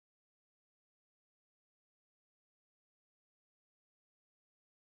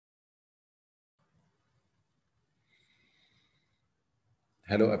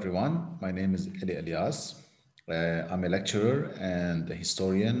Hello, everyone. My name is Eli Elias. I'm a lecturer and a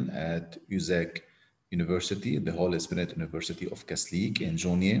historian at UZEK University, the Holy Spirit University of Kaslik in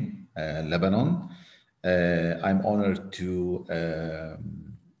Jounieh, Lebanon. I'm honored to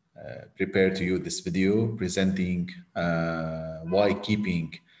prepare to you this video presenting why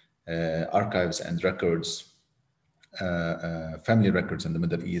keeping archives and records, family records in the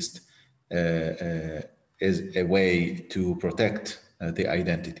Middle East, is a way to protect the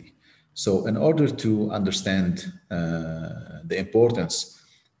identity. So, in order to understand the importance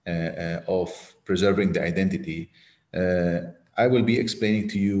of preserving the identity, I will be explaining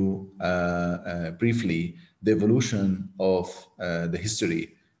to you briefly the evolution of the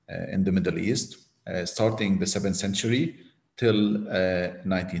history in the Middle East, starting the 7th century till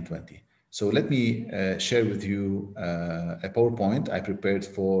 1920. So let me share with you a PowerPoint I prepared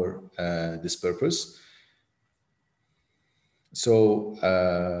for this purpose. So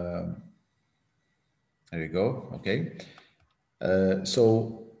there you go. Okay.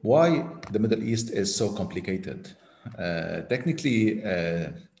 So why the Middle East is so complicated? Technically,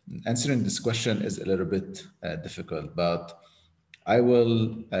 answering this question is a little bit difficult, but I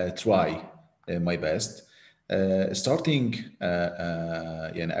will try my best. Starting,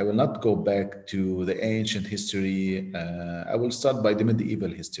 I will not go back to the ancient history. I will start by the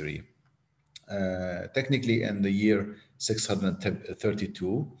medieval history. Technically, in the year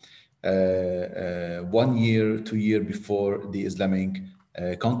 632, 1 year, 2 years before the Islamic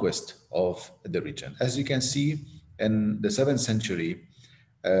conquest of the region. As you can see, in the 7th century,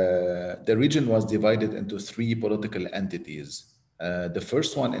 the region was divided into three political entities. The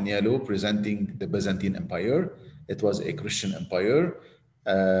first one in yellow presenting the Byzantine Empire. It was a Christian empire.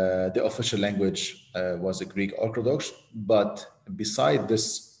 The official language was a Greek Orthodox, but beside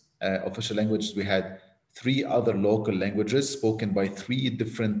this official language, we had three other local languages spoken by three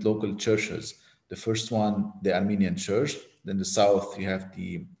different local churches. The first one, the Armenian Church. Then the south, you have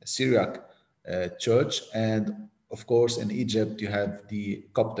the Syriac Church, and of course, in Egypt, you have the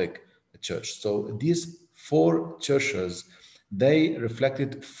Coptic Church. So these four churches, they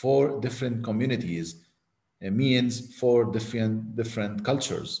reflected four different communities. It means four different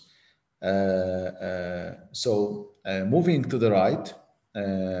cultures. Moving to the right,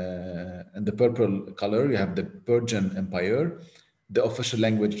 in the purple color, you have the Persian Empire. The official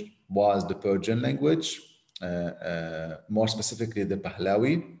language was the Persian language, more specifically the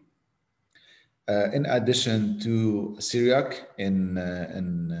Pahlavi. In addition to Syriac in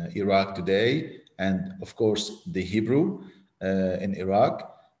Iraq today, and of course the Hebrew in Iraq.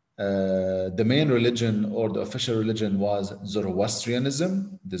 The main religion or the official religion was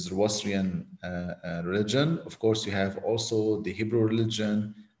Zoroastrianism, the Zoroastrian religion. Of course, you have also the Hebrew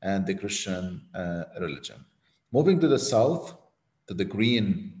religion and the Christian religion. Moving to the south, to the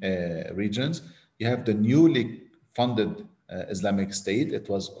green regions, you have the newly funded Islamic State. It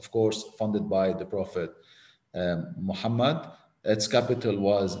was, of course, funded by the Prophet Muhammad. Its capital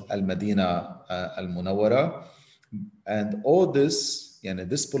was Al-Madinah Al-Munawwara. And all this,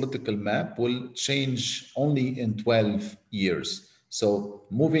 this political map will change only in 12 years. So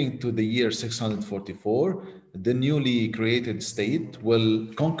moving to the year 644, the newly created state will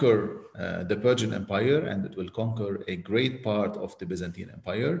conquer the Persian Empire, and it will conquer a great part of the Byzantine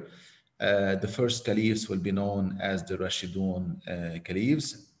Empire. The first caliphs will be known as the Rashidun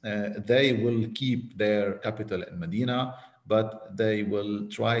caliphs. They will keep their capital in Medina, but they will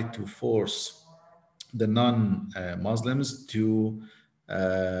try to force the non-Muslims to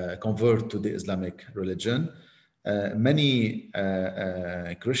convert to the Islamic religion. Many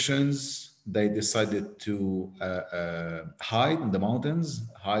Christians, they decided to hide in the mountains,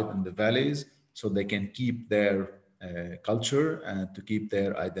 hide in the valleys, so they can keep their culture and to keep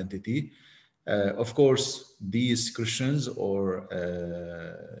their identity. Of course, these Christians or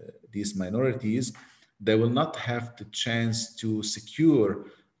these minorities, they will not have the chance to secure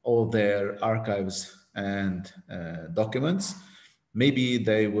all their archives and documents. Maybe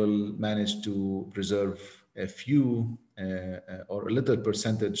they will manage to preserve a few or a little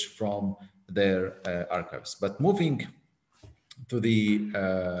percentage from their archives. But moving to the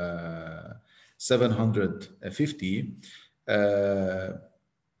 750, a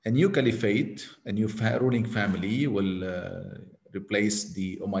new caliphate, a new ruling family will replace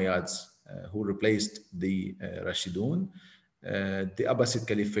the Umayyads, who replaced the Rashidun. The Abbasid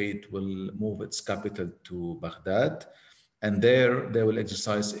Caliphate will move its capital to Baghdad, and there they will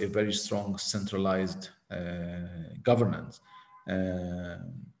exercise a very strong centralized governance.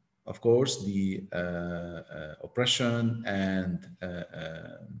 Of course, the oppression and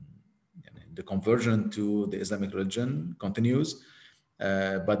the conversion to the Islamic religion continues.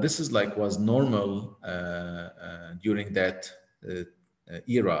 But this is like was normal during that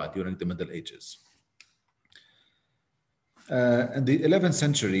era, during the Middle Ages. In the 11th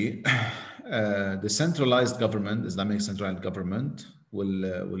century, the centralized government, Islamic centralized government,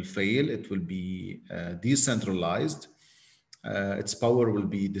 will fail. It will be decentralized. Its power will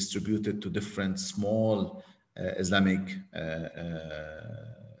be distributed to different small Islamic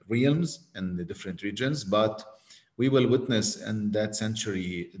realms in the different regions. But we will witness in that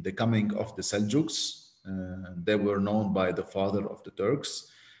century the coming of the Seljuks. They were known by the father of the Turks.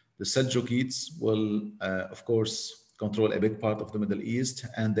 The Seljukids will, of course, control a big part of the Middle East,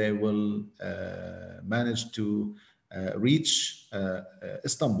 and they will manage to reach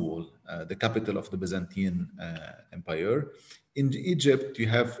Istanbul, the capital of the Byzantine Empire. In Egypt, you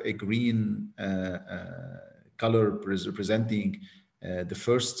have a green color representing the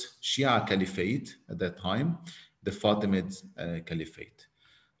first Shia Caliphate at that time, the Fatimid Caliphate.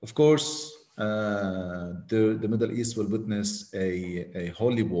 Of course, the Middle East will witness a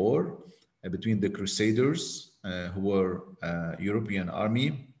holy war between the Crusaders, who were European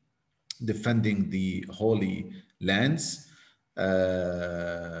army defending the Holy Lands,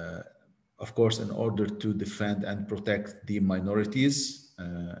 of course, in order to defend and protect the minorities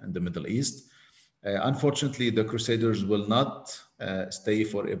in the Middle East. Unfortunately, the Crusaders will not stay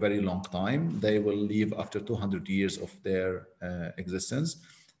for a very long time. They will leave after 200 years of their existence.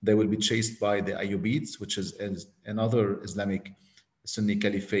 They will be chased by the Ayyubids, which is another Islamic Sunni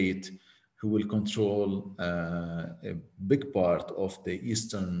Caliphate who will control a big part of the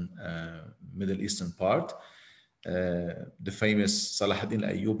eastern, Middle Eastern part. The famous Salah ad-Din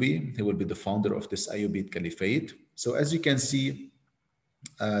al-Ayyubi, he will be the founder of this Ayyubid Caliphate. So as you can see,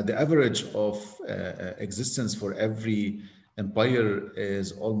 the average of existence for every empire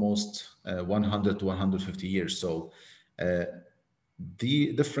is almost 100 to 150 years. So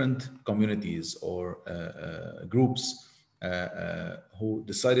the different communities or groups who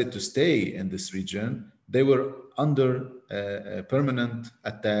decided to stay in this region, they were under a permanent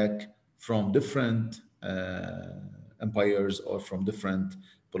attack from different empires or from different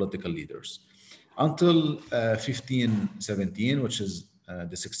political leaders. Until 1517, which is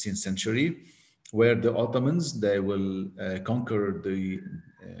the 16th century, where the Ottomans, they will conquer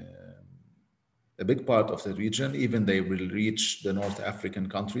a big part of the region. Even they will reach the North African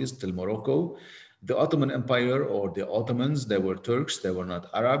countries till Morocco. The Ottoman Empire, or the Ottomans, they were Turks, they were not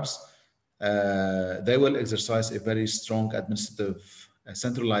Arabs. They will exercise a very strong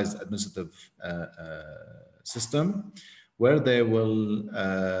centralized administrative system, where they will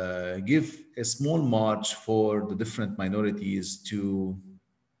give a small march for the different minorities to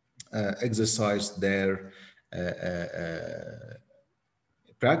exercise their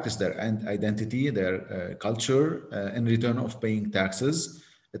practice their identity, their culture, in return of paying taxes.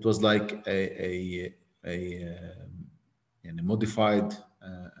 It was like a modified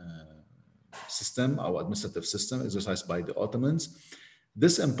system, our administrative system exercised by the Ottomans.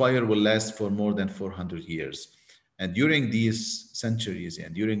 This empire will last for more than 400 years. And during these centuries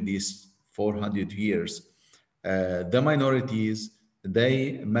and during these 400 years, the minorities,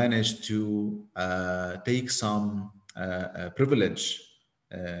 they managed to take some privilege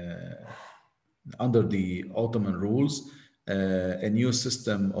under the Ottoman rules, a new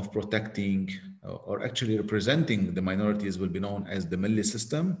system of protecting or actually representing the minorities will be known as the Milli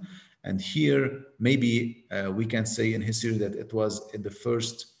system. And here, maybe we can say in history that it was the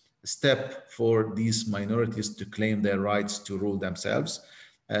first step for these minorities to claim their rights to rule themselves.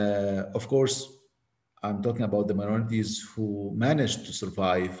 Of course, I'm talking about the minorities who managed to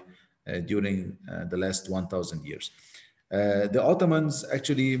survive during the last 1,000 years. The Ottomans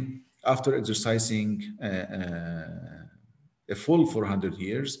actually, after exercising a full 400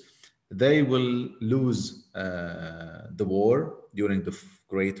 years, they will lose the war during the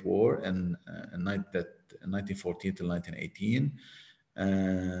Great War in 1914 to 1918.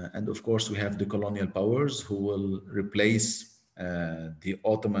 And of course, we have the colonial powers who will replace the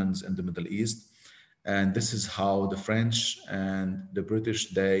Ottomans in the Middle East. And this is how the French and the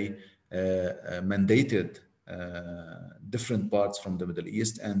British, they mandated different parts from the Middle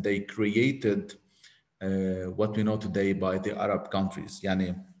East, and they created what we know today by the Arab countries.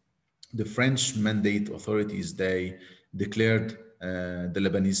 Yani, the French mandate authorities, they declared the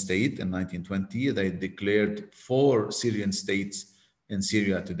Lebanese state in 1920. They declared 4 Syrian states in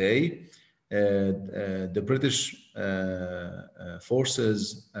Syria today. The British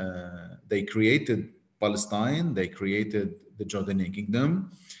forces, they created Palestine, they created the Jordanian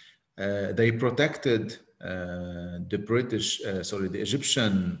kingdom, they protected the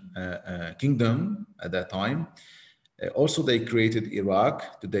Egyptian kingdom at that time. Also, they created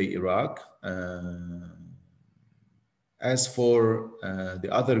Iraq, today Iraq. As for the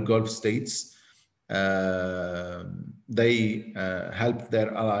other Gulf states, they helped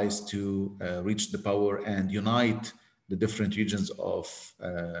their allies to reach the power and unite the different regions of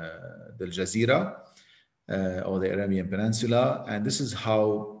the Jazeera or the Arabian Peninsula. And this is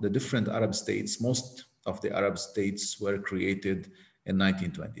how the different Arab states, most of the Arab states were created in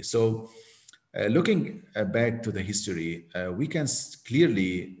 1920. So looking back to the history, we can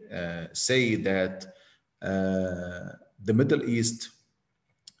clearly say that the Middle East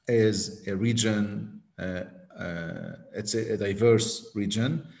is a region, it's a diverse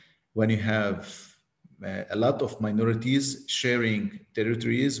region when you have a lot of minorities sharing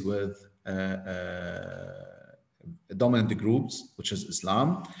territories with dominant groups, which is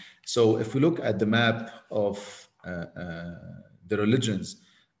Islam. So if we look at the map of the religions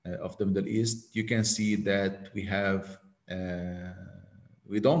of the Middle East, you can see that we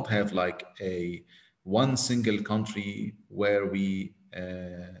don't have like a one single country where we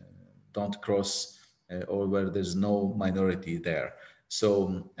don't cross or where there's no minority there.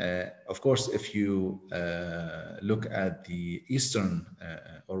 So, of course, if you look at the eastern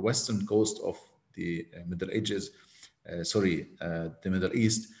or western coast of the Middle Ages, the Middle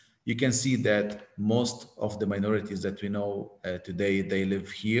East, you can see that most of the minorities that we know today, they live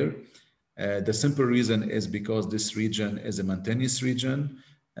here. The simple reason is because this region is a mountainous region.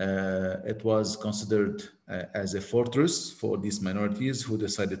 It was considered as a fortress for these minorities who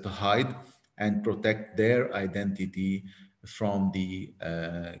decided to hide and protect their identity from the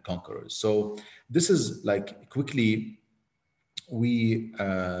conquerors. So this is like quickly, we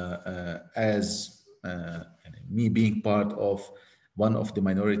as me being part of one of the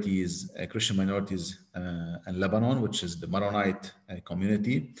minorities, Christian minorities in Lebanon, which is the Maronite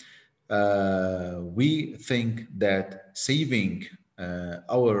community, we think that saving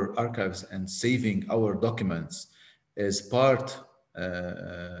our archives and saving our documents is part,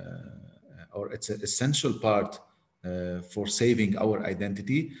 or it's an essential part for saving our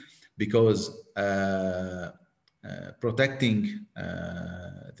identity, because protecting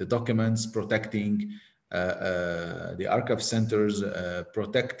the documents, protecting the archive centers,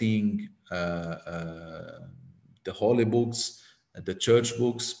 protecting the holy books, the church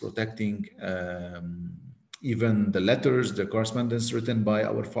books, protecting even the letters, the correspondence written by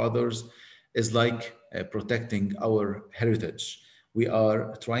our fathers, is like protecting our heritage. We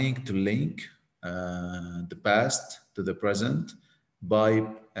are trying to link the past to the present by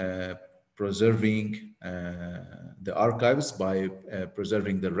preserving the archives, by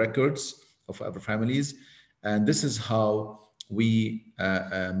preserving the records of our families. And this is how we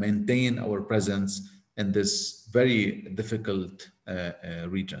maintain our presence in this very difficult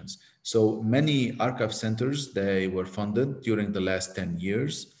regions. So many archive centers, they were funded during the last 10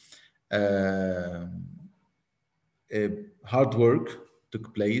 years. Hard work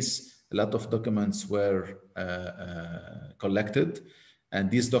took place. A lot of documents were collected,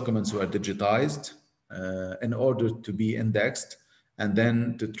 and these documents were digitized in order to be indexed and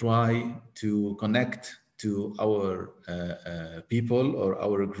then to try to connect to our people or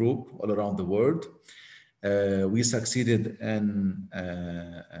our group all around the world. We succeeded in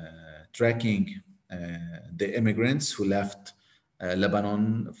tracking the immigrants who left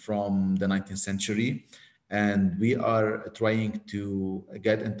Lebanon from the 19th century. And we are trying to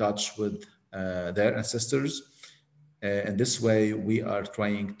get in touch with their ancestors. In this way, we are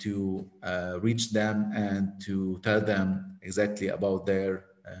trying to reach them and to tell them exactly about their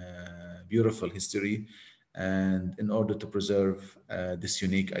beautiful history, and in order to preserve this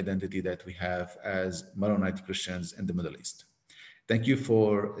unique identity that we have as Maronite Christians in the Middle East. Thank you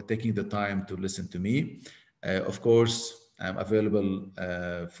for taking the time to listen to me. Of course, I'm available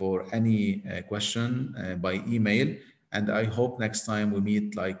for any question by email, and I hope next time we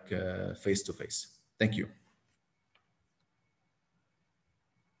meet like face to face. Thank you.